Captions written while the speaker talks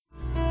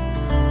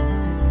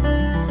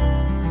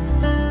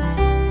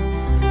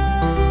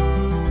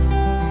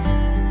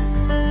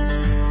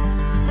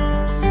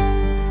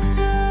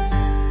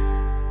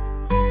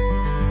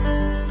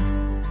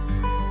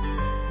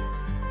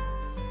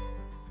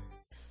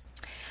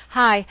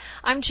Hi,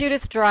 I'm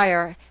Judith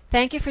Dreyer.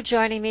 Thank you for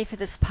joining me for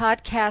this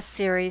podcast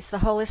series, The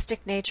Holistic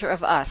Nature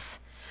of Us.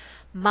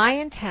 My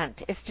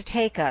intent is to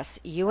take us,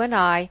 you and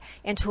I,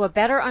 into a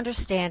better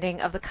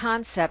understanding of the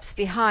concepts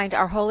behind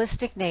our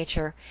holistic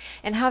nature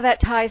and how that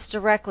ties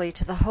directly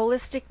to the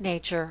holistic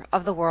nature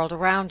of the world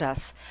around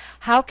us.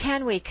 How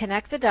can we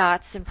connect the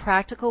dots in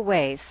practical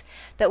ways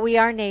that we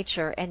are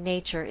nature and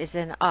nature is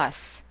in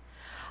us?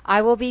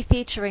 I will be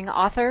featuring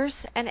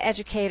authors and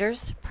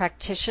educators,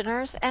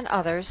 practitioners, and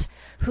others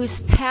whose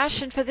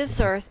passion for this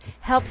earth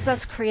helps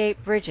us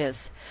create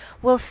bridges.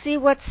 We'll see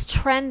what's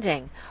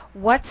trending,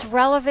 what's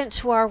relevant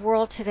to our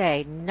world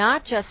today,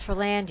 not just for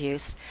land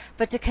use,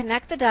 but to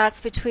connect the dots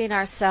between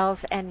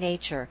ourselves and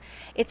nature.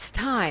 It's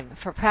time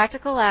for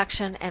practical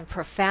action and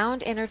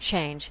profound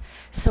interchange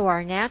so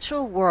our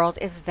natural world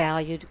is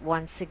valued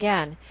once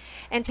again.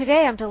 And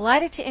today I'm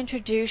delighted to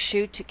introduce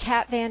you to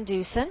Kat Van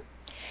Dusen.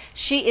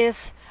 She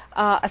is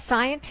a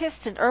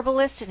scientist, an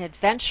herbalist, an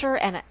adventurer,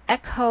 and an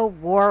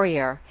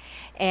eco-warrior.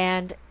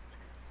 And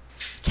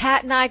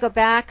Kat and I go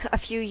back a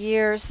few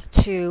years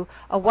to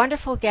a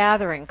wonderful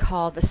gathering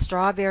called the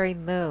Strawberry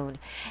Moon.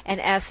 And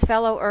as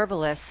fellow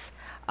herbalists,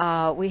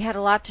 we had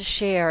a lot to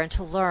share and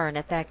to learn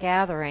at that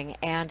gathering.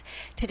 And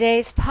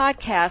today's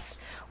podcast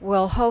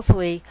will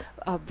hopefully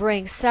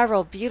bring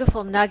several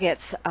beautiful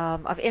nuggets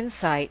of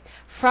insight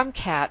from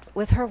Kat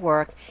with her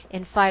work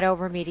in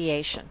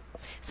phytoremediation.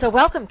 So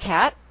welcome,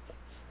 Kat.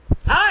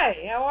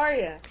 Hi, how are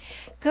you?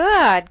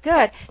 Good,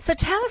 good. So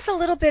tell us a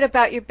little bit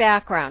about your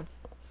background.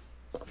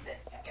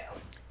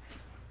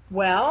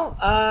 Well,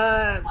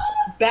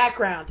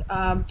 background.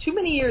 Too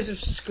many years of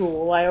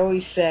school, I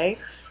always say,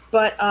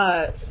 but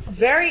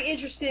very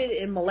interested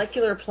in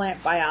molecular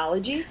plant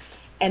biology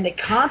and the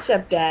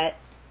concept that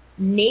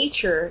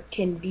nature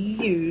can be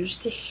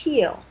used to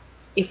heal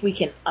if we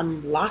can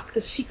unlock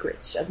the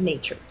secrets of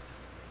nature.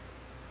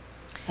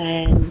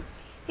 And,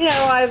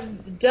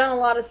 I've done a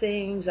lot of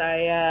things.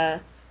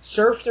 I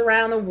surfed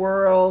around the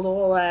world,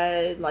 all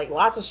that, like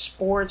lots of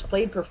sports,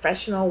 played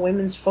professional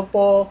women's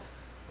football,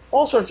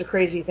 all sorts of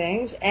crazy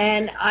things.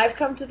 And I've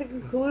come to the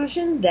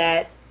conclusion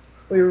that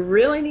we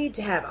really need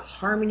to have a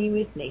harmony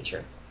with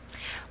nature.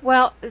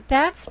 Well,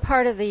 that's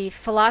part of the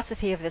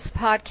philosophy of this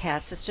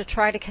podcast, is to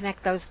try to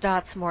connect those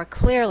dots more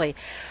clearly.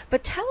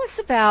 But tell us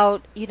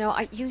about,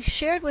 you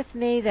shared with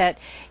me that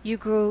your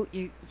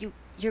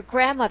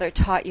grandmother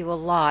taught you a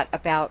lot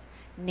about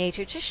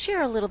nature. Just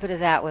share a little bit of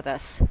that with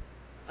us.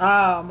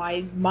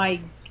 The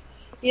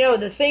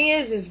thing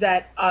is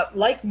that,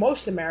 like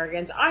most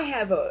Americans, I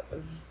have a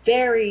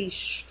very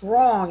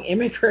strong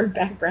immigrant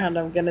background,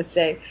 I'm going to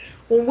say.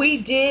 When we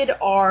did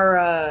our,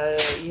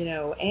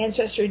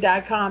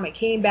 Ancestry.com, it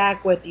came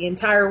back with the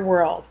entire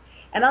world.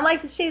 And I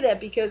like to say that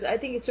because I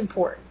think it's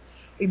important.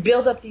 We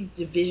build up these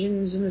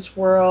divisions in this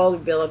world. We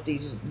build up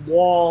these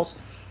walls.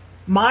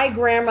 My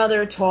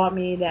grandmother taught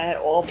me that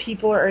all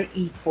people are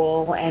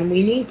equal and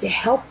we need to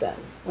help them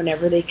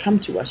whenever they come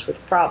to us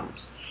with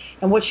problems.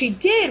 And what she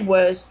did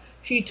was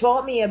she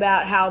taught me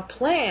about how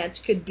plants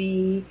could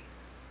be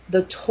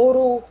the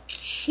total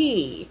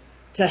key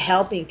to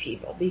helping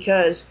people,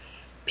 because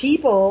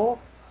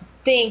people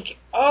think,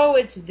 oh,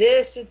 it's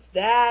this, it's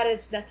that,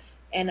 it's that.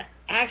 And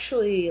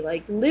actually,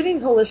 like,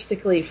 living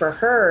holistically for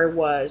her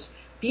was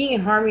being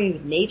in harmony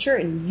with nature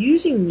and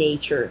using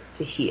nature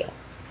to heal.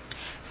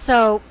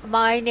 So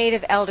my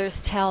native elders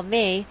tell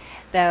me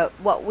that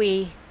what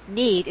we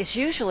need is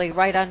usually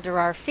right under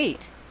our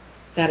feet.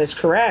 That is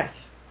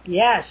correct.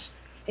 Yes.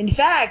 In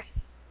fact,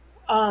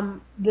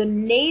 the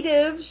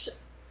natives,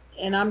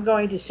 and I'm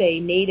going to say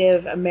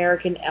Native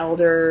American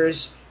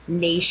elders,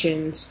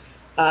 nations,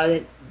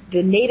 the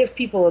native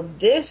people of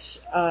this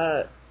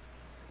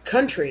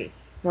country,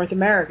 North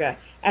America,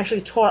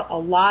 actually taught a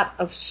lot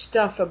of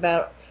stuff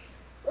about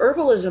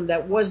herbalism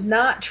that was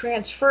not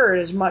transferred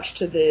as much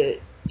to the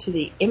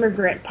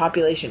immigrant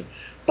population.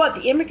 But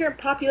the immigrant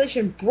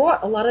population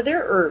brought a lot of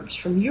their herbs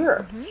from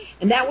Europe. Mm-hmm.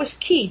 And that was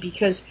key,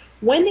 because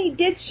when they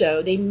did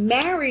so, they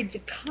married the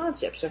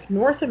concepts of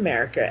North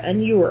America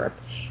and Europe.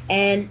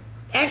 And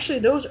actually,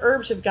 those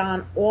herbs have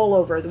gone all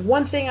over. The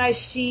one thing I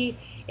see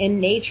in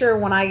nature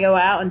when I go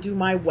out and do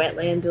my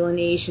wetland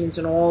delineations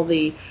and all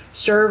the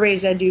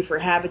surveys I do for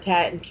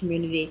habitat and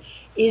community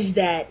is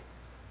that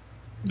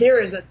there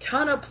is a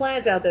ton of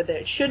plants out there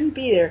that shouldn't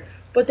be there,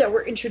 but that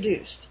were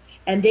introduced.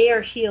 And they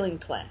are healing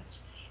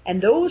plants. And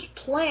those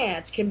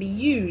plants can be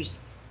used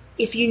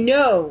if you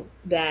know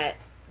that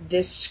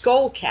this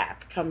skull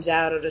cap comes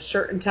out at a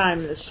certain time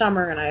in the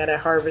summer and I got to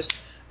harvest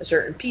a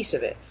certain piece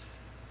of it.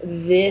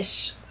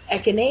 This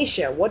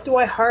echinacea, what do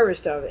I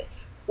harvest of it?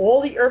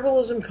 All the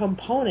herbalism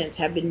components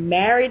have been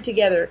married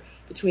together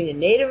between the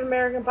Native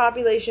American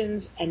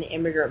populations and the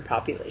immigrant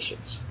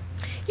populations.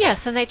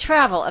 Yes, and they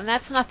travel, and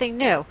that's nothing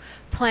new.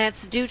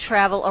 Plants do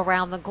travel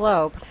around the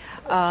globe.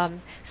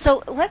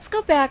 So let's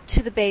go back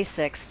to the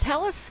basics.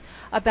 Tell us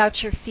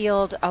about your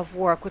field of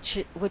work,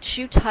 which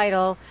you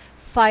title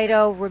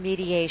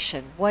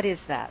phytoremediation. What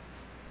is that?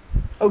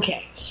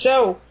 Okay,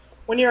 so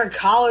when you're in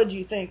college,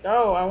 you think,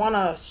 oh, I want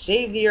to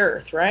save the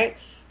earth, right?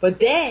 But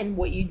then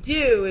what you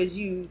do is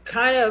you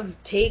kind of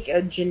take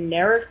a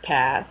generic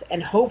path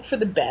and hope for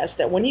the best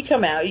that when you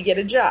come out, you get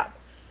a job.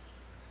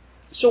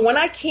 So when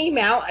I came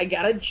out, I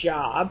got a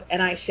job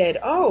and I said,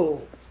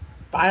 oh,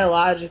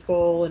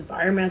 biological,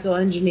 environmental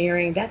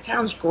engineering, that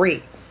sounds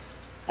great.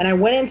 And I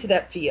went into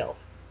that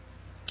field.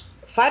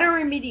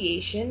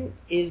 Phytoremediation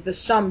is the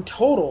sum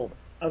total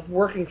of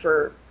working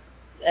for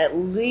at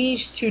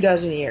least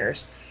 24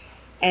 years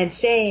and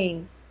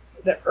saying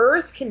the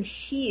earth can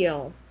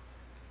heal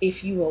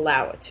if you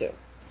allow it to.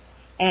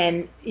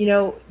 And,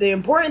 the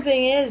important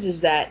thing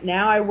is that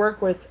now I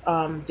work with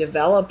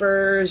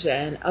developers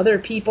and other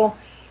people.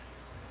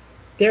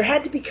 There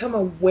had to become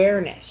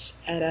awareness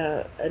at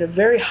a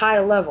very high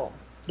level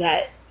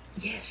that,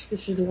 yes,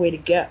 this is the way to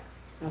go.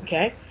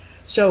 Okay?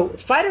 So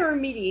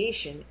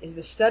phytoremediation is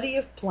the study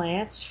of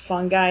plants,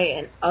 fungi,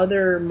 and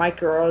other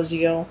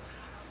mycorrhizal.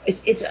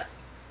 It's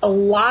a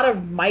lot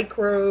of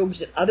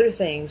microbes and other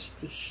things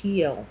to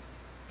heal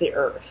the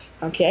earth.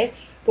 Okay?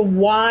 But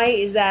why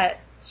is that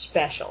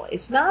special?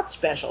 It's not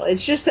special.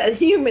 It's just that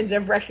humans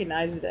have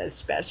recognized it as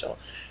special.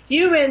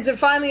 Humans have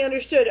finally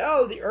understood,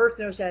 oh, the earth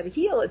knows how to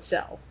heal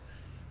itself.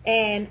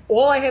 And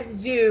all I have to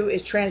do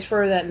is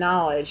transfer that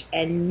knowledge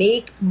and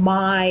make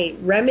my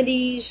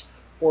remedies,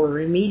 or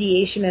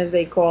remediation as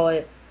they call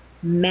it,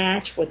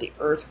 match what the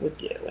earth would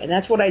do. And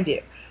that's what I do.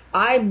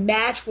 I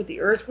match what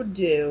the earth would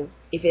do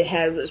if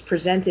it was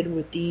presented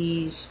with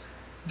these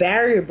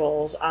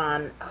variables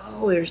on,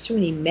 there's too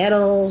many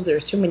metals,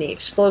 there's too many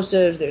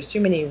explosives, there's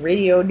too many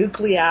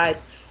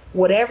radionuclides,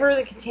 whatever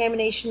the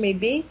contamination may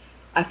be,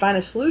 I find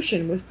a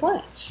solution with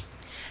plants.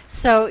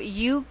 So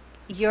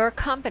your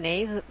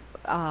company,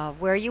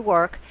 where you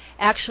work,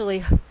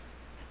 actually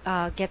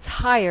gets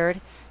hired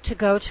to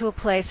go to a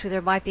place where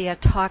there might be a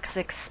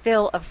toxic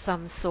spill of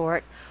some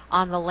sort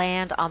on the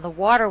land, on the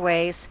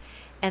waterways,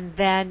 and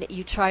then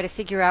you try to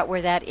figure out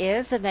where that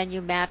is, and then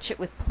you match it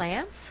with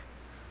plants?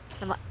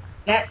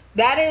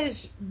 That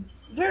is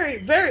very,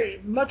 very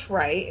much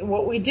right. And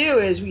what we do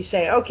is we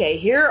say, okay,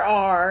 here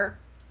are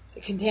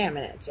the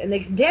contaminants. And the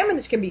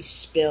contaminants can be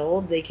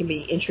spilled, they can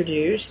be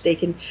introduced,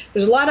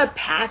 there's a lot of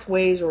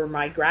pathways or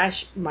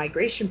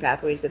migration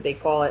pathways that they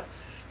call it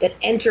that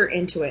enter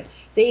into it.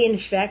 They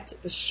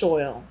infect the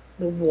soil,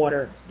 the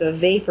water, the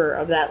vapor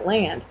of that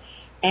land.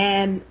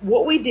 And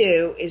what we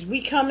do is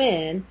we come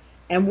in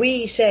and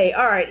we say,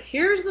 all right,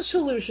 here's the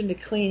solution to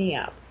cleaning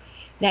up.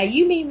 Now,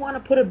 you may want to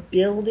put a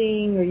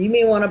building or you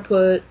may want to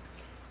put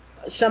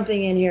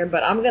something in here,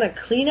 but I'm going to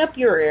clean up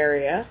your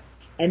area,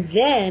 and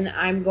then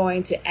I'm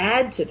going to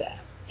add to that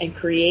and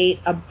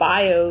create a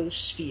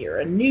biosphere,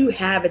 a new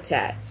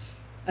habitat,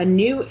 a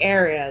new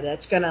area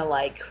that's going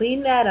to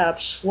clean that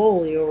up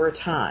slowly over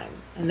time.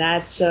 And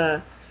that's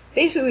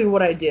basically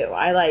what I do.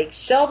 I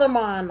sell them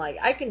on,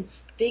 I can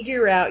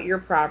figure out your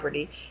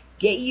property,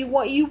 get you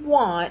what you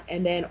want,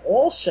 and then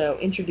also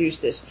introduce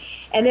this.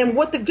 And then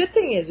what the good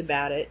thing is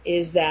about it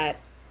is that,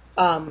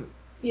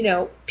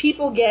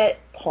 people get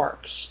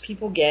parks,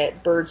 people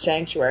get bird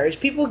sanctuaries,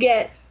 people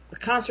get a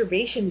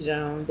conservation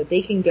zone that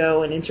they can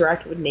go and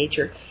interact with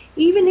nature,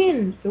 even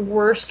in the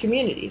worst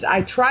communities.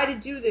 I try to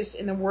do this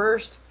in the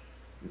worst,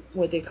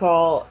 what they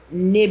call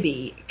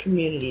NIMBY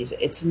communities.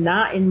 It's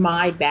not in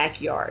my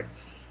backyard.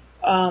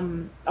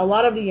 A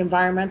lot of the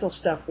environmental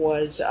stuff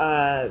was,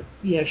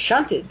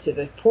 shunted to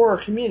the poorer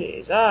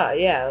communities.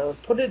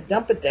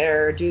 Dump it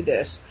there, do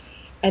this.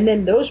 And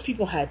then those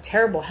people had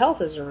terrible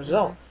health as a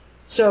result.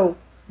 So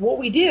what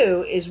we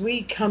do is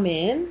we come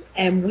in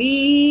and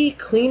we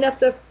clean up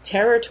the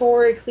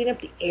territory, clean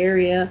up the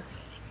area,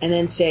 and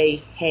then say,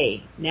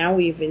 hey, now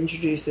we've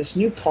introduced this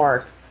new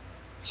park.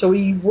 So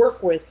we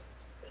work with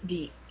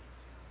the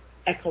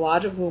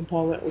ecological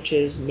component, which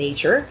is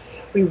nature.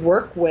 We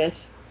work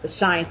with the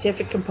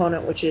scientific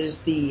component, which is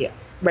the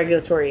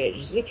regulatory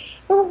agency.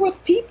 We work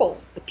with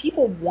people. The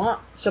people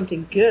want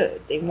something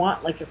good. They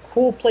want a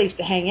cool place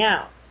to hang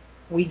out.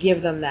 We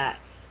give them that.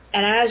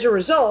 And as a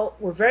result,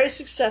 we're very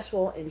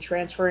successful in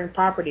transferring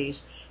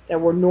properties that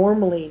were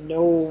normally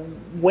no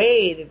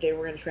way that they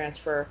were going to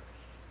transfer.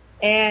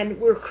 And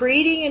we're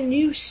creating a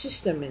new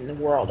system in the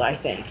world, I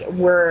think,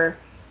 where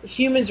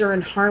humans are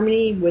in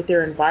harmony with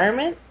their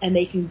environment and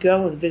they can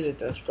go and visit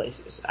those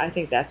places. I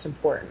think that's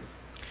important.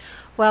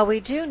 Well,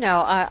 we do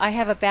know, I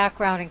have a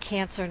background in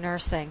cancer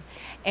nursing,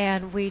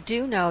 and we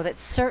do know that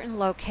certain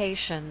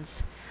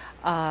locations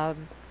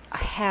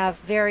have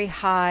very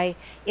high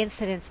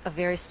incidence of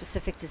very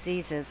specific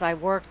diseases. I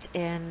worked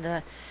in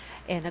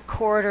a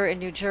corridor in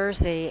New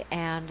Jersey,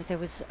 and there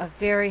was a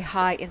very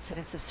high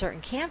incidence of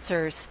certain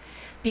cancers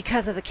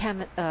because of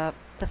the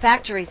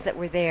factories that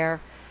were there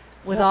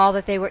with all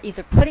that they were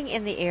either putting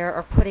in the air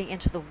or putting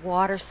into the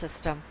water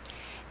system.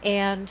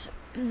 And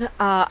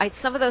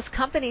some of those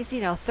companies,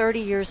 30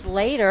 years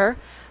later,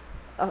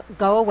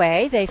 go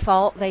away. They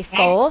fold.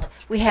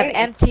 We have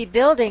empty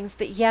buildings,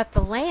 but yet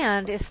the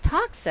land is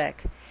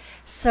toxic.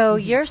 So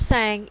you're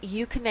saying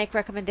you can make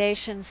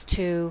recommendations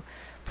to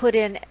put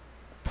in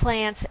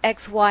plants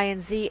X, Y,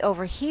 and Z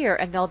over here,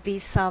 and there'll be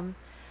some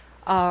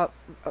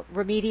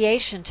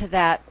remediation to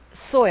that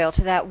soil,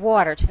 to that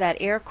water, to that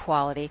air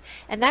quality,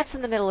 and that's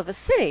in the middle of a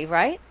city,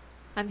 right?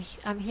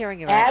 I'm hearing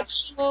you right.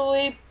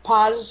 Absolutely,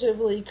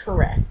 positively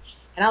correct.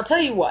 And I'll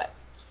tell you what.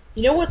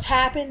 You know what's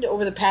happened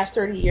over the past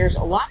 30 years?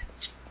 A lot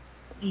of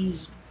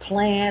these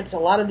plants, a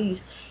lot of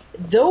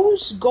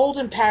those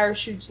golden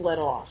parachutes let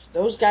off.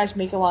 Those guys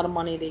make a lot of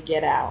money, they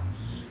get out.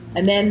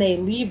 And then they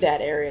leave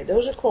that area.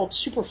 Those are called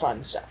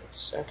Superfund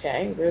sites,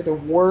 okay? They're the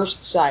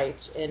worst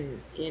sites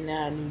in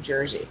New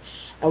Jersey.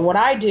 And what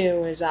I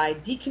do is I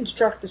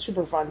deconstruct the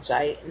Superfund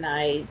site and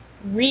I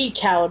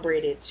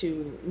recalibrate it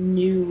to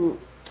new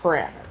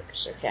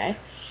parameters, okay?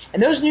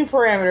 And those new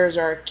parameters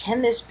are,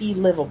 can this be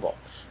livable?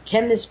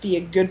 Can this be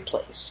a good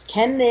place?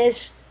 Can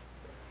this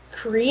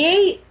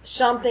create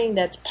something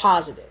that's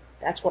positive?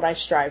 That's what I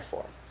strive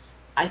for.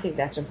 I think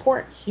that's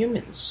important.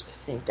 Humans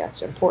think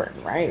that's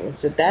important, right?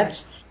 So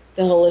that's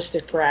the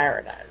holistic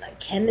paradigm. Like,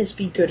 can this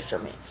be good for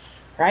me,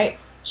 right?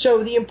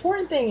 So the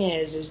important thing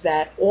is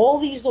that all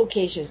these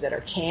locations that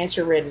are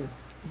cancer-ridden,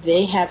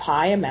 they have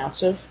high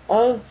amounts of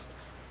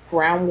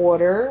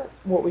groundwater,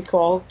 what we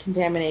call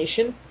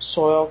contamination,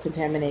 soil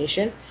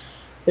contamination.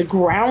 The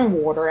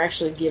groundwater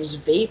actually gives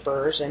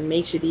vapors and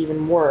makes it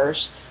even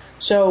worse.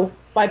 So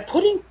by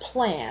putting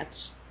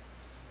plants,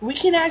 we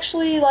can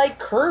actually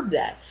curb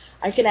that.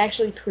 I can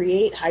actually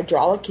create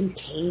hydraulic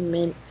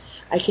containment.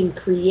 I can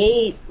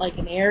create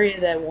an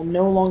area that will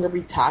no longer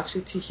be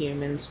toxic to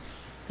humans,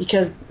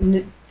 because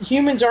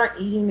humans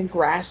aren't eating the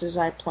grasses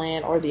I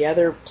plant or the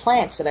other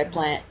plants that I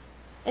plant,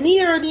 and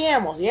neither are the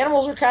animals. The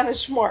animals are kind of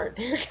smart.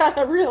 They're kind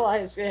of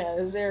realize,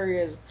 this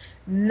area is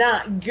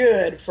not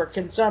good for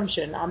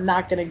consumption. I'm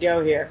not going to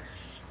go here.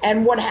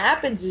 And what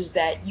happens is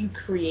that you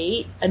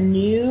create a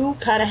new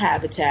kind of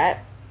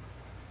habitat.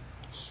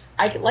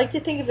 I like to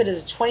think of it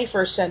as a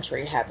 21st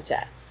century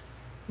habitat.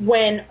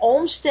 When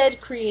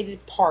Olmsted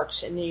created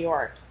parks in New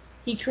York,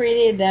 he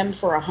created them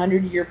for a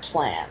 100-year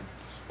plan.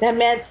 That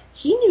meant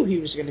he knew he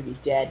was going to be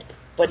dead,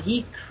 but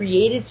he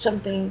created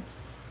something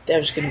that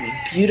was going to be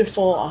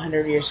beautiful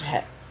 100 years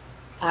ahead.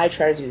 I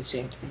try to do the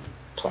same thing with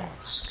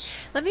plants.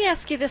 Let me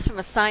ask you this from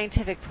a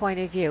scientific point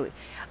of view.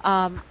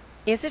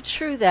 Is it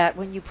true that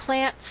when you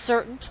plant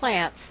certain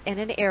plants in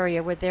an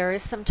area where there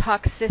is some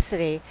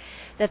toxicity,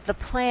 that the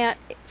plant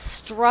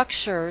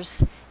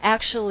structures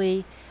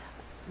actually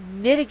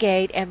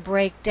mitigate and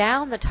break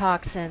down the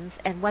toxins,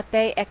 and what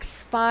they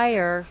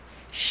expire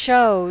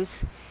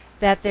shows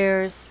that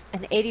there's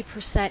an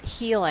 80%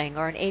 healing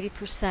or an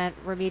 80%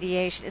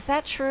 remediation? Is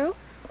that true?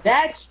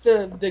 That's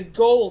the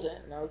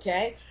golden,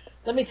 okay?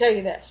 Let me tell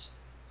you this.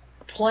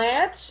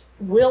 Plants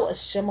will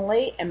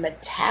assimilate and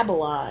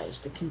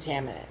metabolize the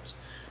contaminants.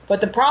 But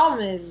the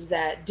problem is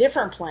that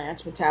different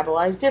plants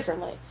metabolize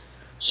differently.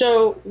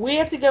 So we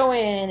have to go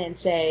in and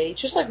say,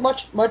 just like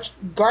much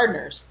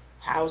gardeners,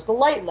 how's the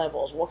light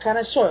levels? What kind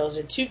of soil? Is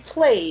it too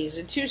clay? Is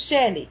it too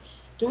sandy?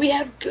 Do we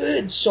have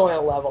good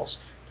soil levels?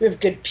 Do we have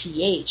good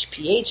pH?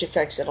 pH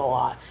affects it a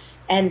lot.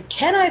 And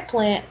can I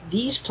plant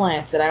these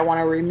plants that I want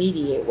to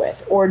remediate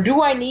with? Or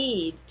do I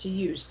need to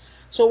use?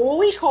 So what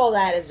we call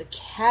that is a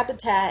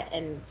habitat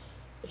and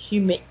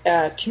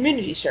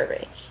community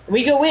survey. And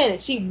we go in and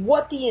see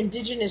what the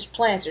indigenous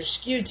plants are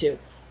skewed to.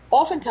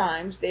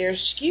 Oftentimes, they are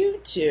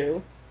skewed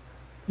to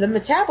the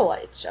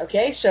metabolites,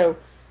 okay? So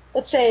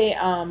let's say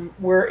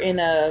we're in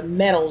a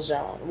metal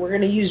zone. We're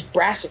going to use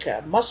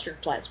brassica,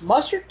 mustard plants.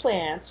 Mustard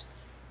plants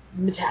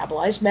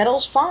metabolize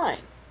metals fine.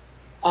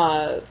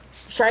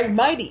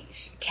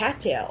 Phragmites,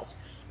 cattails,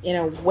 in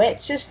a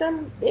wet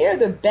system, they're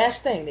the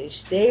best thing. They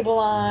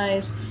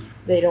stabilize,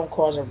 they don't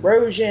cause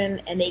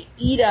erosion, and they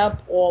eat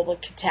up all the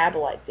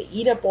catabolites. They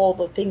eat up all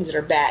the things that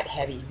are bad,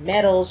 heavy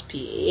metals,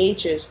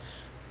 PAHs,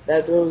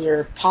 those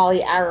are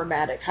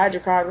polyaromatic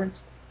hydrocarbons.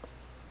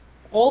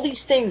 All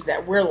these things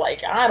that we're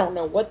like, I don't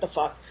know what the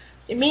fuck.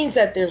 It means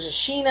that there's a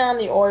sheen on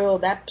the oil,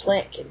 that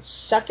plant can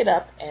suck it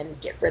up and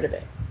get rid of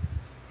it.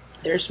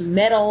 There's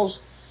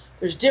metals,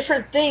 there's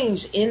different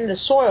things in the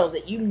soils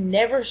that you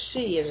never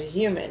see as a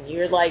human.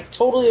 You're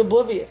totally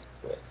oblivious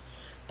to it.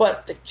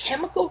 But the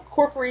chemical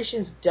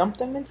corporations dump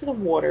them into the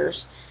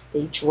waters.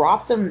 They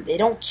drop them. They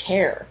don't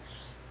care.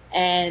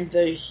 And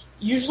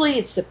usually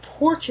it's the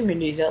poor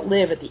communities that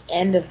live at the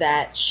end of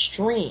that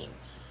stream.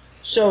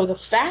 So the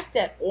fact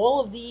that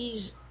all of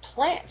these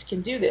plants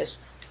can do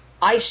this,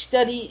 I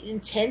studied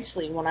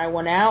intensely when I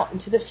went out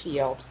into the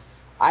field.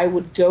 I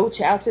would go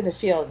out to the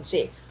field and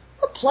see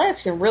what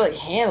plants can really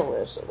handle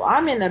this.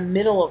 I'm in the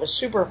middle of a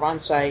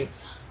Superfund site,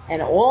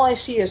 and all I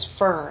see is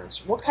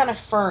ferns. What kind of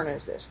fern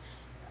is this?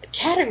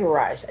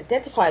 Categorize,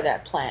 identify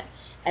that plant,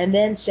 and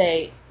then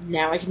say,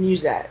 now I can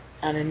use that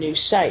on a new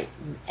site,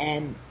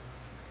 and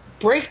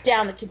break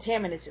down the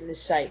contaminants in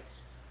this site.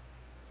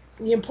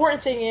 The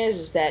important thing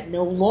is that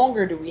no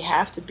longer do we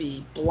have to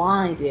be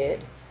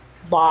blinded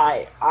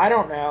by, I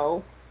don't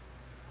know,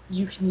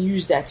 you can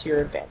use that to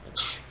your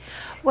advantage.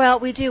 Well,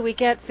 we do. We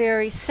get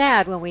very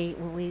sad when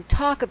we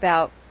talk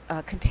about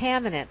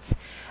contaminants,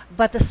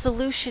 but the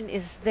solution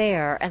is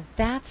there, and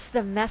that's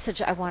the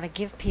message I want to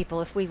give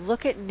people. If we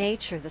look at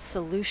nature, the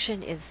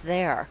solution is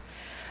there.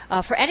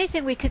 for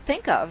anything we could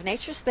think of.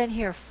 Nature's been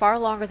here far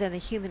longer than the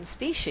human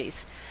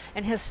species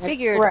and has That's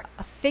figured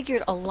correct.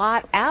 figured a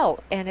lot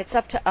out, and it's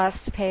up to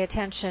us to pay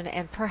attention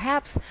and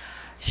perhaps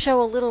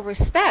show a little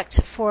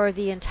respect for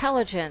the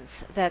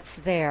intelligence that's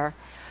there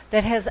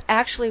that has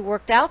actually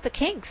worked out the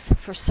kinks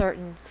for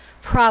certain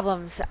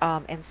problems,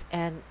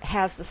 and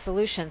has the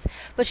solutions.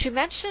 But you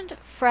mentioned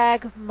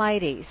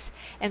Phragmites,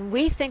 and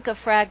we think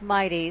of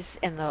Phragmites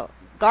in the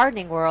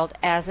gardening world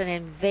as an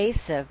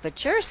invasive,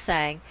 but you're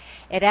saying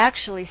it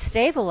actually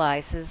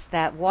stabilizes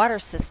that water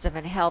system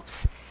and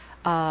helps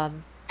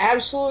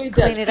Absolutely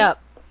clean does. it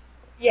up.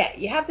 Yeah,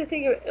 you have to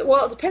think of,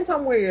 well, it depends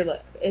on where you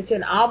live. It's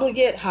an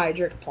obligate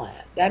hydric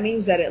plant. That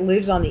means that it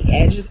lives on the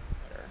edge of the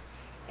water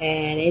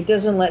and it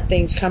doesn't let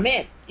things come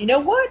in. You know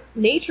what?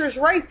 Nature's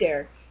right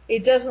there.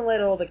 It doesn't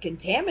let all the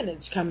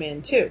contaminants come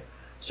in too.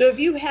 So if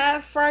you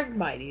have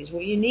Phragmites,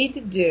 what you need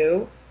to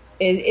do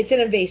is, it's an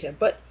invasive,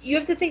 but you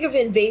have to think of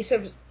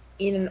invasives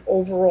in an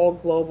overall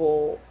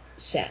global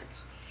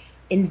sense.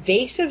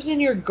 Invasives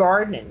in your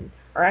garden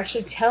are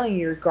actually telling you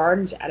your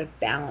garden's out of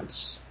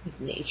balance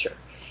with nature.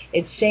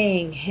 It's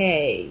saying,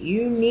 hey,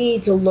 you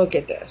need to look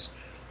at this.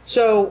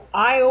 So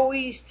I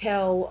always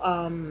tell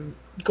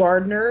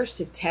gardeners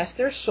to test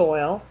their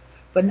soil,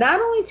 but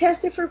not only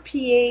test it for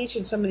pH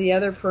and some of the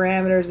other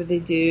parameters that they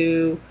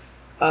do,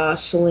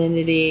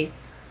 salinity,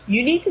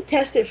 you need to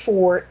test it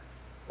for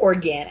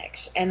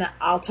organics. And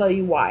I'll tell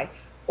you why.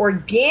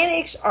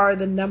 Organics are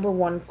the number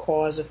one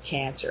cause of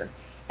cancer,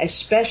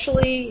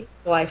 especially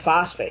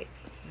glyphosate.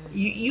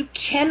 You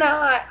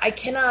cannot, I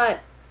cannot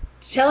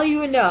tell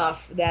you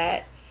enough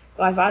that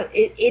glyphosate,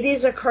 it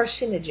is a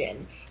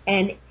carcinogen.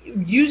 And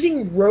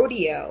using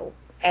rodeo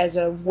as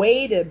a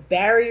way to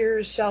bury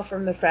yourself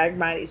from the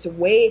Phragmites,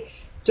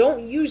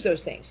 don't use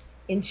those things.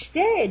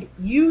 Instead,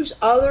 use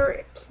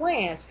other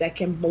plants that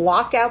can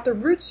block out the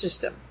root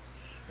system.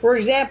 For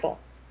example,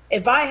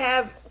 if I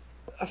have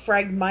a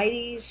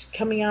Phragmites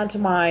coming onto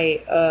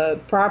my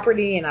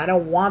property and I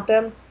don't want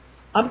them,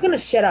 I'm going to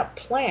set up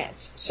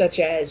plants such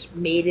as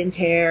maiden's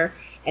hair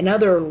and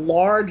other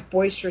large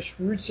boisterous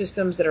root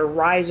systems that are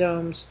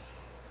rhizomes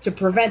to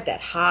prevent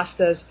that.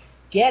 Hostas,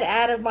 get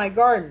out of my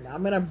garden.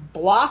 I'm going to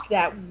block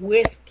that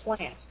with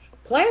plants.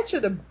 Plants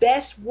are the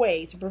best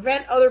way to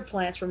prevent other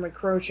plants from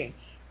encroaching.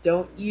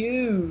 Don't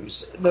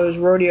use those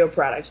rodeo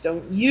products.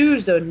 Don't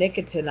use those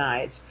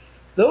nicotinides.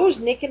 Those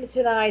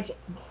nicotinides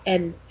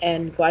and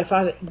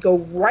glyphosate go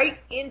right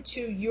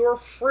into your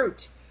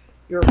fruit.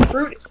 Your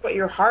fruit is what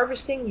you're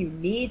harvesting. You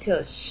need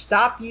to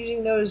stop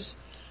using those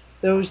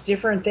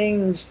different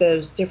things,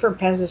 those different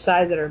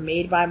pesticides that are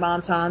made by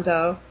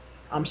Monsanto.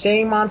 I'm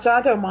saying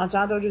Monsanto.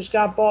 Monsanto just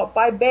got bought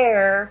by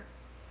Bayer.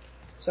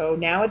 So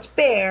now it's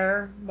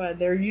Bayer, but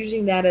they're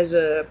using that as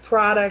a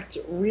product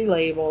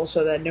relabel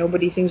so that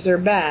nobody thinks they're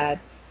bad.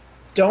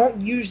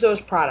 Don't use those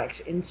products.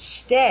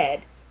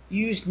 Instead,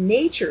 use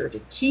nature to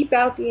keep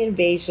out the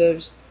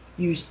invasives.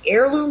 Use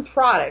heirloom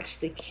products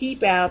to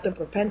keep out the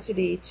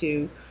propensity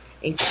to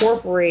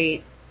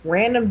incorporate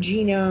random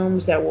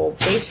genomes that will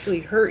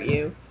basically hurt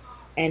you,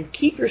 and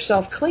keep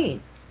yourself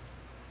clean.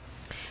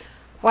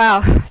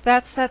 Wow,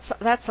 that's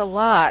a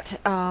lot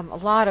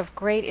of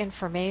great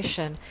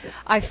information.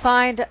 I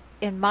find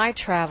in my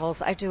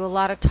travels, I do a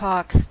lot of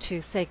talks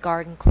to, say,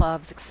 garden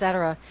clubs,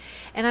 etc.,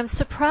 and I'm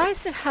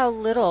surprised at how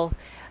little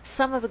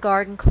some of the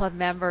garden club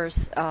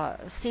members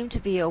seem to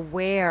be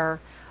aware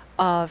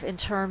of in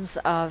terms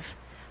of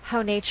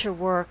how nature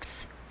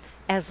works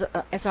as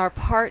our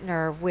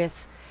partner with.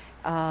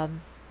 Um,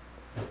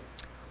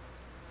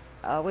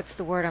 what's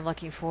the word I'm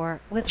looking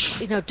for?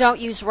 With, don't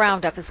use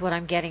Roundup is what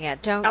I'm getting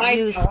at. Don't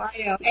use.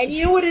 I know. And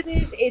you know what it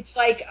is? It's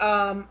like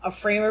a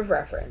frame of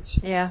reference.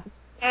 Yeah.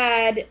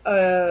 Had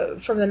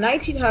from the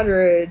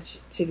 1900s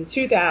to the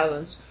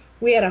 2000s,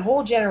 we had a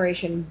whole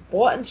generation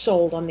bought and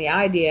sold on the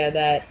idea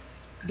that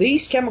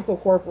these chemical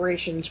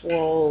corporations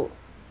will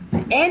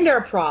end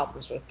our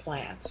problems with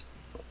plants.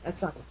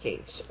 That's not the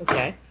case,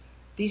 okay?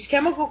 These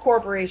chemical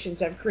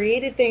corporations have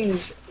created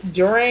things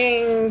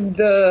during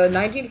the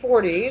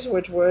 1940s,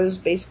 which was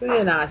basically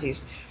the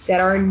Nazis, that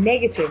are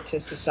negative to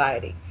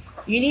society.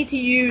 You need to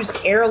use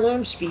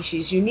heirloom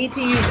species. You need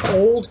to use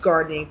old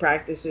gardening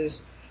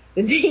practices.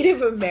 The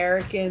Native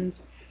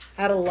Americans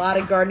had a lot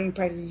of gardening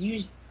practices,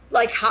 used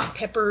like hot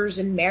peppers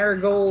and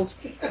marigolds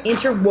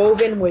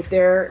interwoven with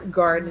their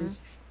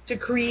gardens to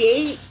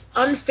create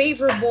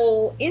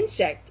unfavorable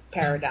insect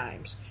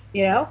paradigms.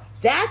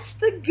 That's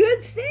the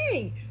good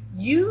thing.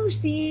 Use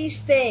these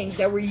things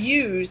that were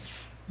used.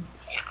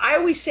 I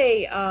always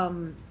say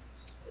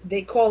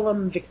they call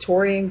them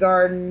Victorian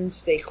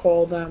gardens. They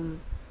call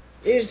them,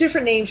 there's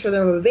different names for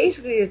them, but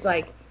basically it's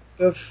like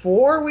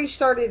before we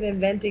started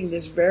inventing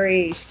this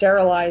very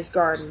sterilized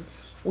garden,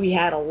 we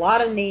had a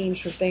lot of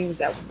names for things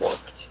that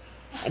worked.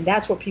 And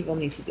that's what people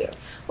need to do.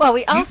 Well,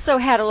 we also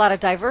had a lot of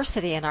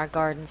diversity in our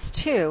gardens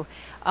too.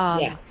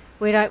 Yes.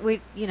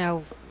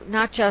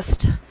 Not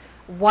just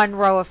one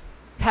row of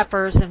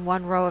peppers and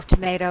one row of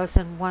tomatoes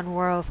and one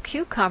row of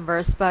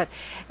cucumbers, but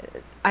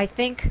I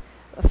think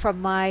from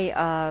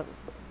my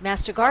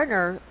master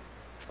gardener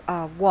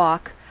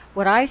walk,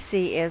 what I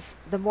see is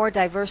the more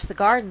diverse the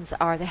gardens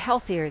are, the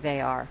healthier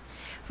they are.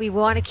 If we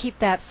want to keep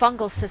that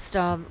fungal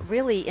system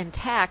really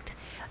intact,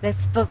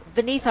 that's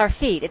beneath our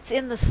feet. It's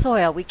in the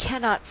soil. We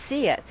cannot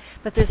see it,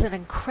 but there's an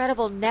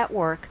incredible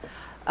network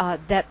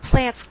that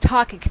plants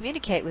talk and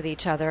communicate with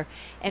each other.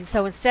 And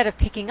so instead of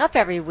picking up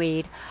every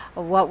weed,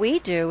 what we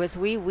do is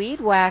we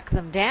weed whack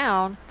them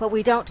down, but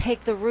we don't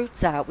take the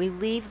roots out. We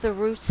leave the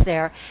roots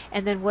there,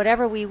 and then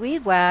whatever we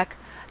weed whack,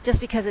 just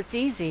because it's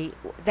easy,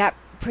 that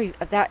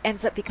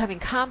ends up becoming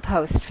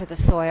compost for the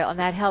soil, and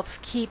that helps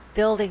keep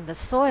building the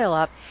soil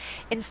up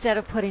instead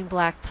of putting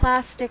black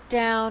plastic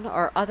down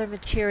or other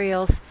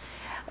materials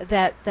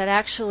that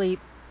actually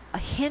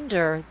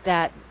hinder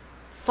that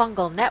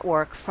fungal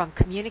network from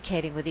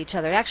communicating with each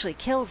other. It actually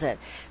kills it.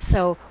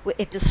 So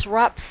it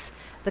disrupts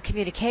the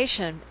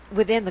communication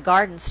within the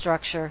garden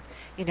structure,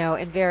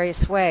 in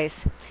various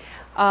ways.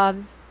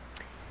 Um,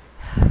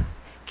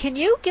 can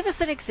you give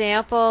us an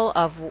example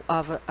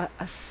of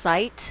a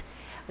site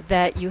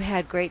that you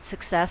had great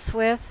success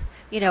with?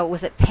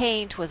 Was it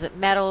paint? Was it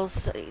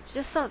metals?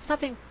 Just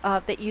something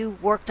that you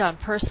worked on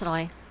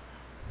personally.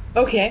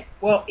 Okay,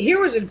 well, here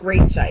was a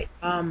great site,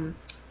 and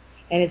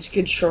it's a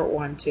good short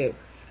one too.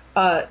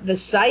 The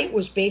site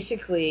was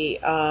basically,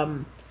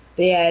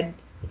 they had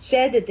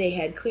said that they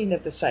had cleaned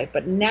up the site,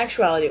 but in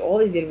actuality, all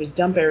they did was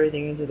dump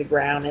everything into the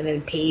ground and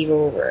then pave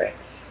over it.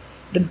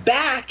 The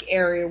back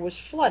area was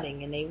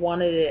flooding, and they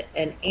wanted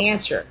an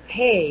answer.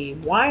 Hey,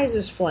 why is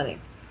this flooding?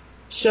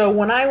 So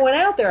when I went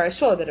out there, I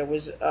saw that it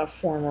was a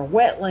former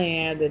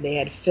wetland that they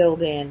had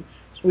filled in.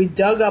 So we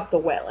dug up the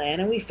wetland,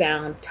 and we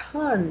found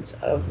tons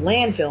of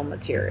landfill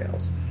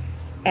materials.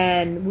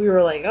 And we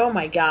were like, oh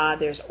my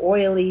God, there's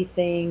oily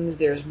things,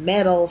 there's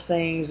metal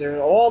things,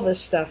 there's all this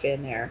stuff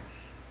in there.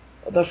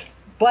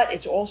 But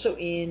it's also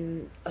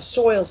in a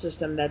soil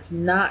system that's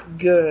not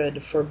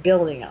good for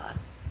building on.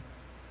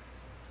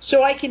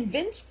 So I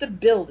convinced the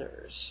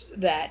builders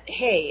that,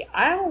 hey,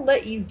 I'll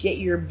let you get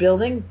your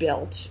building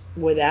built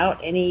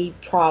without any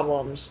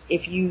problems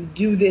if you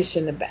do this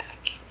in the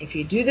back. If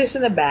you do this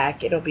in the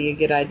back, it'll be a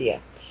good idea.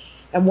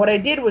 And what I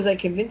did was I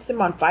convinced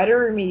them on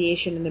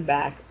phytoremediation in the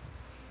back.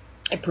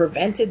 I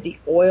prevented the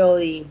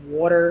oily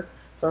water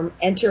from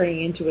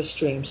entering into a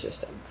stream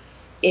system.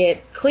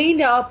 It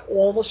cleaned up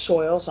all the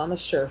soils on the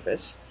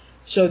surface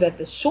so that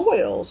the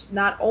soils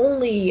not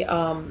only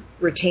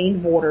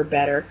retained water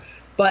better,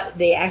 but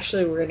they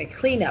actually were going to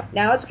clean up.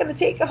 Now, it's going to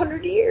take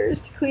 100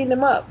 years to clean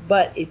them up,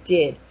 but it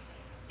did.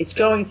 It's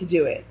going to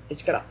do it.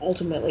 It's going to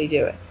ultimately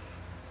do it.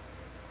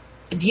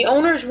 The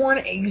owners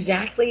weren't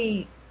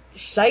exactly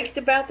psyched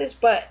about this,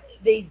 but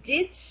they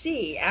did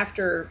see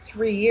after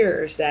 3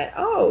 years that,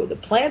 the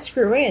plants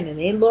grew in and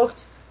they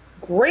looked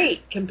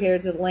great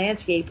compared to the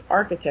landscape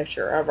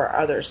architecture of our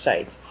other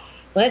sites.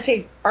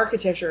 Landscape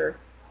architecture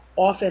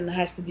often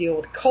has to deal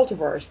with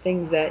cultivars,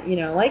 things that,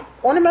 like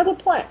ornamental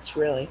plants,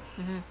 really.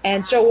 Mm-hmm.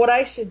 And so what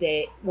I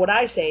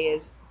say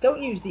is,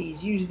 don't use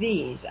these, use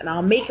these, and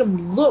I'll make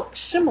them look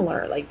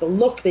similar, like the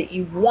look that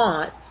you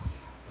want,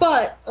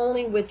 but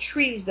only with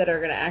trees that are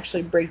going to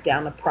actually break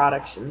down the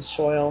products in the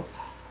soil,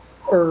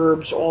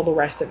 herbs, all the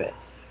rest of it.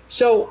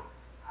 So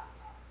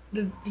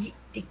the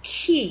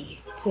key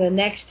to the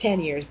next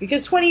 10 years,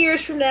 because 20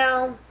 years from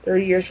now,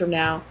 30 years from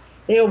now,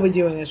 they will be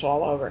doing this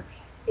all over,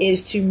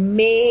 is to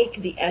make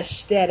the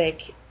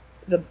aesthetic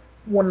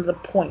one of the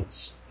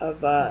points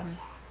of that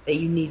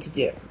you need to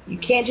do. You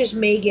can't just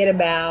make it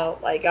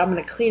about, like, I'm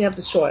going to clean up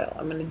the soil,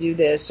 I'm going to do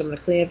this, I'm going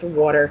to clean up the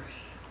water.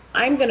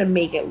 I'm going to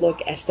make it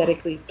look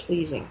aesthetically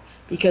pleasing,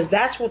 because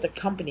that's what the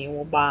company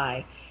will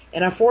buy.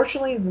 And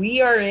unfortunately,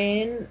 we are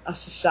in a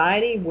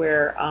society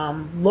where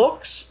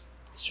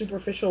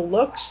superficial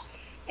looks,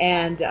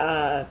 and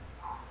I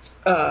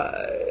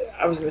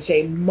was going to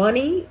say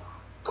money,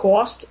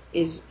 cost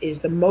is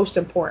the most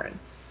important.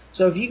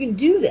 So if you can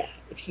do that,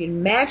 if you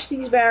can match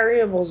these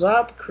variables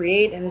up,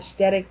 create an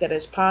aesthetic that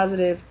is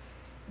positive,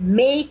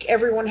 make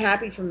everyone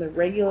happy from the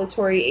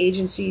regulatory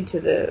agency to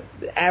the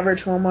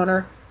average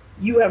homeowner,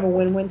 you have a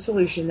win-win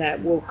solution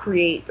that will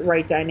create the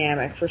right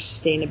dynamic for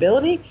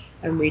sustainability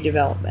and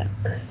redevelopment.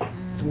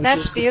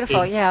 That's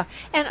beautiful, yeah.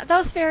 And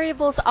those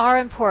variables are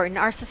important.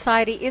 Our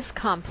society is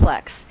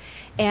complex.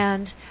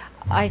 And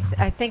I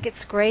think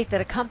it's great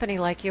that a company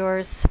like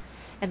yours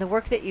and the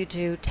work that you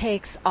do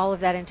takes all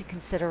of that into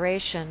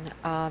consideration,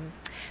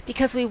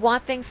 because we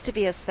want things to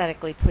be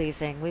aesthetically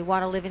pleasing. We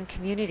want to live in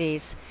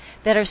communities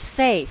that are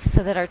safe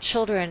so that our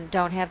children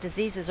don't have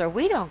diseases or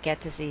we don't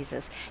get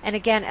diseases. And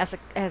again,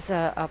 as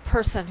a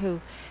person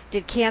who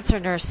did cancer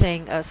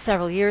nursing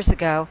several years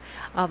ago,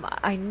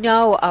 I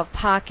know of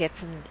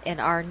pockets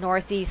in our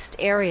northeast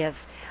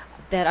areas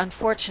that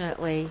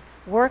unfortunately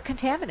were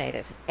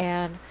contaminated.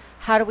 And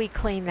how do we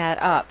clean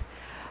that up?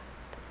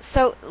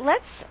 So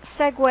let's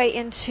segue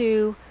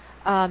into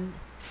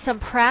some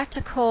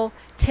practical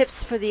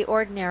tips for the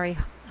ordinary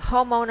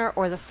homeowner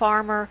or the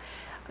farmer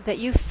that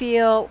you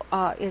feel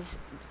is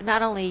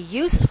not only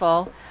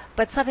useful,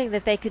 but something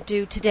that they could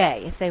do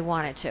today if they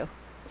wanted to.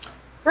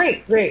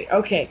 Great, great.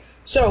 Okay.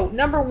 So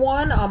number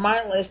one on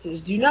my list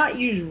is do not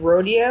use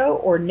rodeo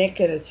or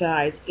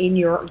nicotinides in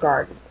your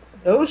garden.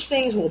 Those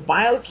things will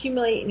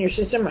bioaccumulate in your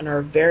system and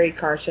are very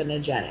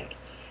carcinogenic.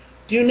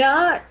 Do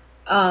not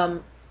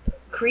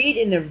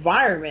create an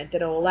environment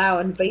that will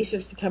allow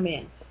invasives to come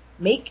in.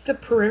 Make the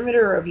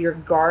perimeter of your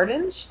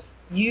gardens,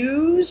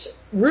 use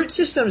root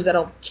systems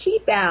that'll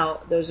keep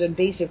out those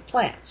invasive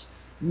plants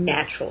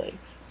naturally.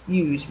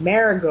 Use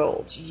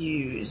marigolds,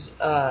 use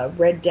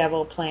red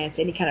devil plants,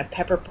 any kind of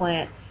pepper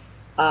plant,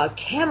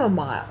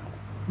 chamomile,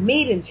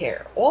 maiden's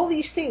hair. All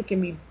these things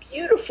can be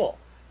beautiful.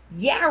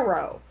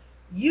 Yarrow.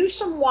 Use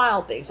some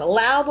wild things.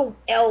 Allow the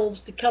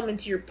elves to come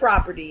into your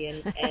property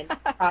and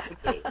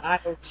propagate, I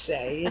would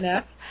say,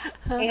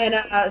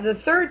 And the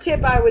third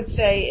tip I would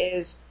say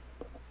is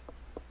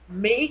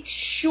make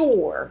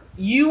sure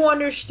you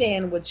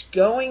understand what's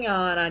going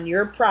on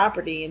your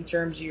property in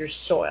terms of your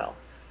soil.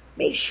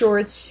 Make sure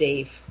it's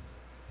safe.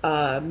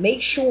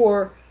 Make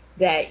sure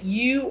that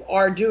you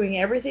are doing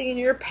everything in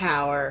your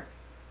power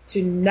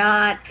to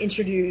not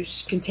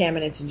introduce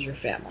contaminants into your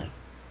family.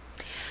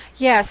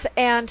 Yes,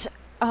 and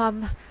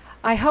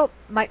I hope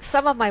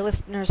some of my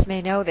listeners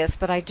may know this,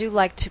 but I do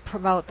like to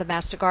promote the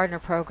Master Gardener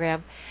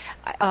program.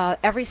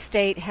 Every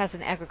state has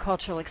an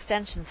agricultural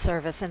extension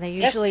service, and they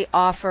usually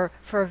offer,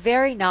 for a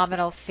very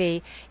nominal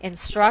fee,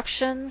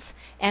 instructions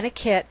and a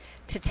kit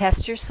to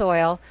test your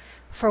soil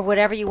for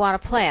whatever you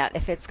want to plant.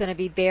 If it's going to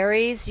be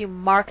berries, you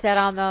mark that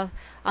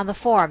on the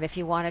form. If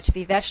you want it to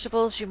be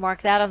vegetables, you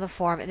mark that on the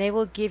form, and they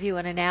will give you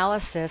an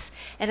analysis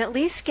and at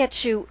least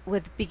get you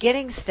with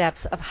beginning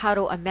steps of how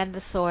to amend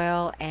the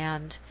soil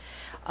and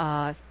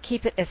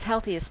keep it as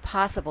healthy as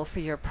possible for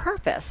your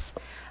purpose.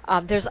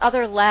 There's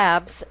other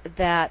labs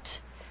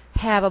that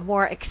have a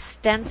more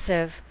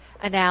extensive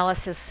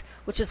analysis,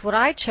 which is what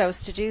I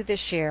chose to do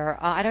this year.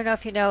 I don't know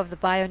if you know of the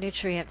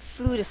Bionutrient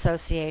Food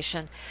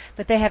Association,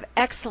 but they have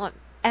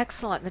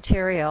excellent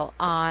material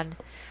on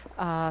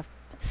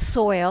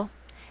soil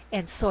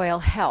and soil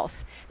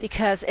health.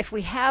 Because if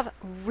we have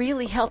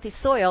really healthy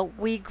soil,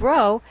 we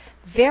grow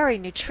very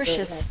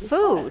nutritious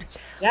food.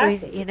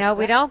 Exactly.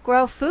 We don't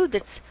grow food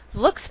that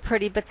looks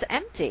pretty but's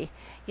empty,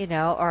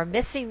 or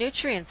missing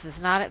nutrients.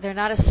 They're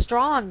not as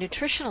strong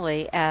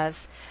nutritionally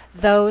as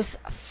those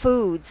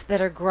foods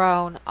that are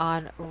grown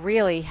on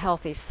really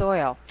healthy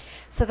soil.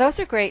 So those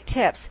are great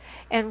tips.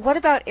 And what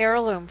about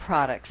heirloom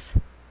products?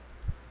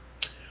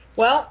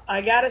 Well,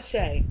 I gotta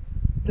say,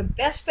 the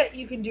best bet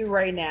you can do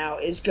right now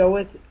is go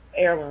with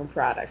heirloom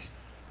products.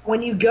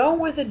 When you go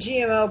with a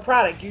GMO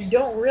product, you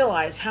don't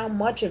realize how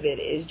much of it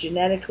is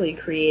genetically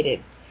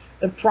created.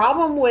 The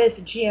problem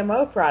with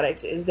GMO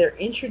products is they're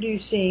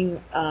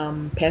introducing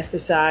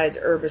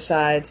pesticides,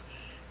 herbicides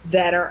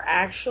that are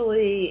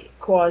actually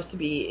caused to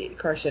be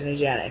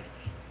carcinogenic.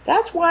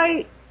 That's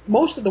why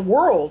most of the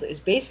world is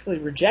basically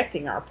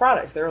rejecting our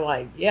products. They're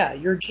like, yeah,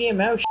 your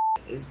GMO shit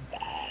is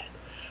bad.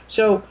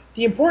 So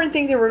the important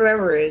thing to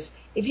remember is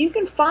if you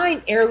can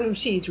find heirloom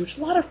seeds, which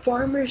a lot of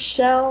farmers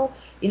sell,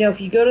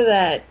 if you go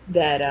to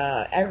that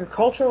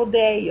agricultural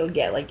day, you'll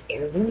get like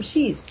heirloom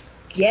seeds.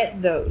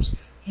 Get those.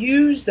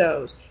 Use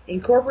those.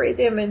 Incorporate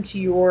them into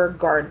your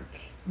garden.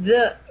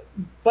 The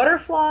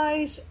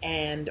butterflies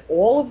and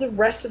all of the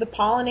rest of the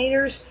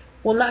pollinators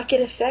will not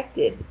get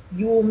affected.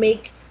 You will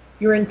make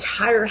your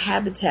entire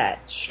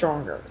habitat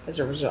stronger as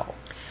a result.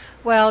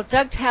 Well,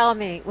 Doug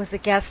Tallamy was a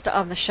guest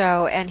on the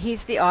show, and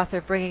he's the author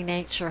of Bringing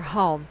Nature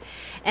Home.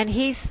 And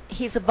he's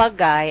a bug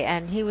guy,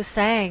 and he was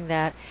saying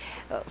that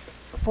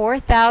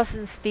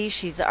 4,000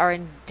 species are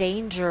in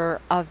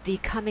danger of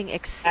becoming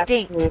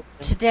extinct Absolutely.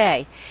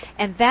 today.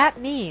 And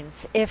that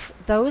means if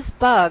those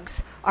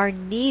bugs are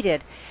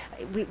needed,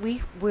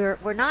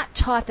 we're not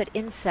taught that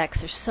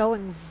insects are so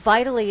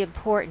vitally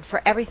important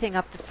for everything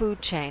up the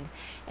food chain.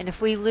 And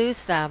if we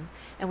lose them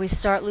and we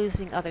start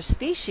losing other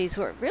species,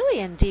 we're really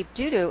in deep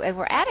doo-doo, and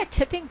we're at a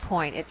tipping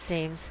point, it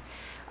seems,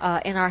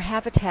 in our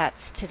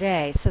habitats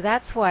today. So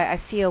that's why I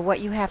feel what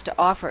you have to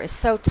offer is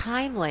so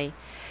timely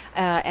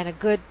and a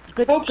good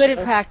and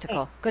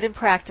practical. Good and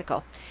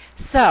practical.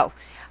 So,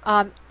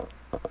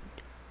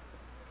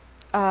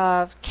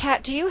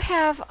 Kat, do you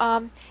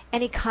have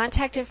any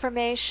contact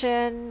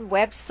information,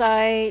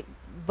 website,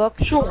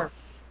 books? Sure.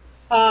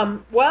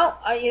 Well,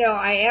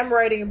 I am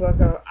writing a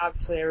book.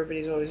 Obviously,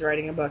 everybody's always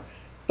writing a book.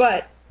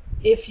 But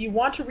if you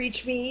want to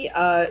reach me,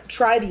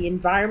 try the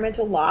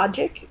Environmental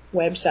Logic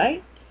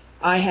website.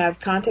 I have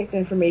contact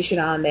information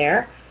on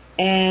there,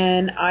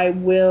 and I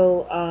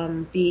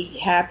will be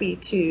happy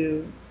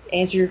to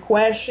answer your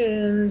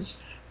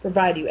questions,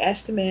 provide you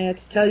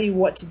estimates, tell you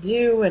what to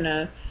do in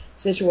a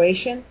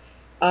situation.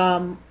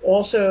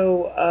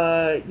 Also,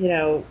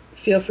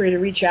 feel free to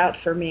reach out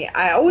for me.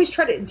 I always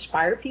try to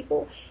inspire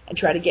people and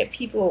try to get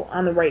people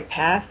on the right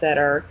path that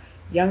are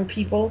young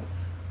people,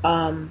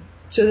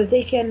 so that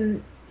they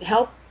can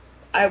help.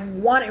 I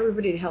want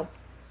everybody to help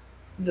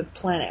the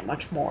planet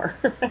much more.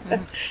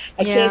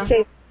 I can't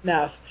say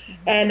enough.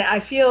 And I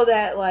feel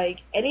that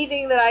like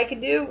anything that I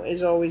can do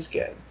is always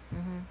good.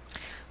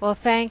 Well,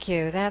 thank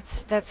you.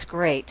 That's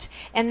great.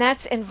 And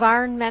that's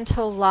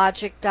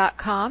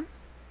environmentallogic.com.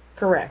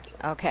 Correct.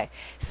 Okay.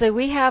 So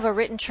we have a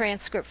written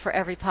transcript for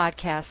every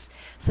podcast,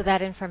 so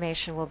that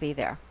information will be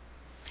there.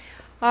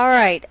 All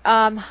right.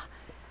 I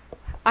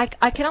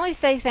can only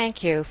say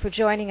thank you for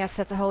joining us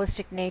at the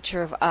Holistic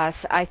Nature of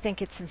Us. I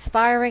think it's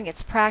inspiring,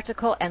 it's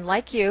practical, and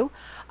like you,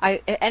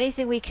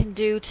 anything we can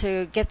do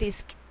to get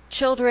these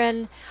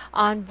children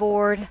on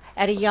board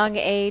at a young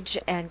age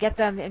and get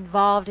them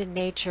involved in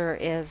nature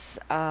is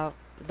the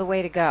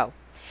way to go.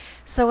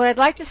 So what I'd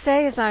like to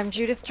say is I'm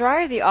Judith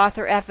Dreyer, the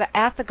author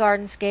at the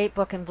Garden's Gate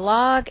book and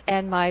blog,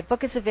 and my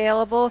book is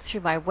available through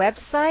my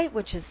website,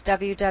 which is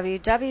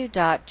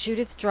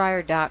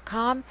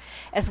www.judithdreyer.com,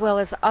 as well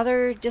as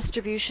other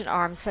distribution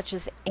arms such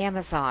as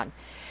Amazon.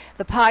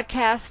 The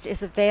podcast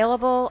is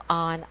available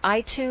on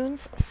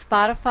iTunes,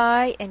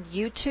 Spotify, and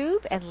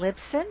YouTube, and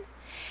Libsyn.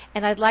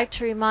 And I'd like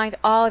to remind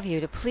all of you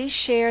to please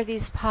share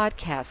these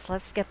podcasts.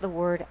 Let's get the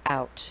word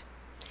out.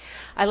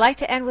 I like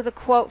to end with a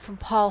quote from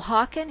Paul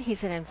Hawken.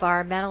 He's an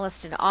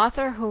environmentalist and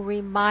author who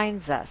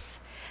reminds us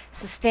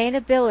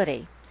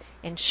sustainability,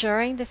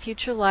 ensuring the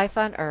future life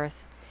on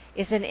Earth,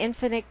 is an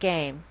infinite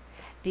game,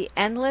 the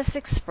endless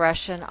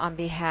expression on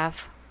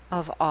behalf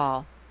of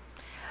all.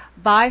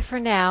 Bye for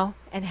now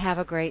and have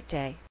a great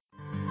day.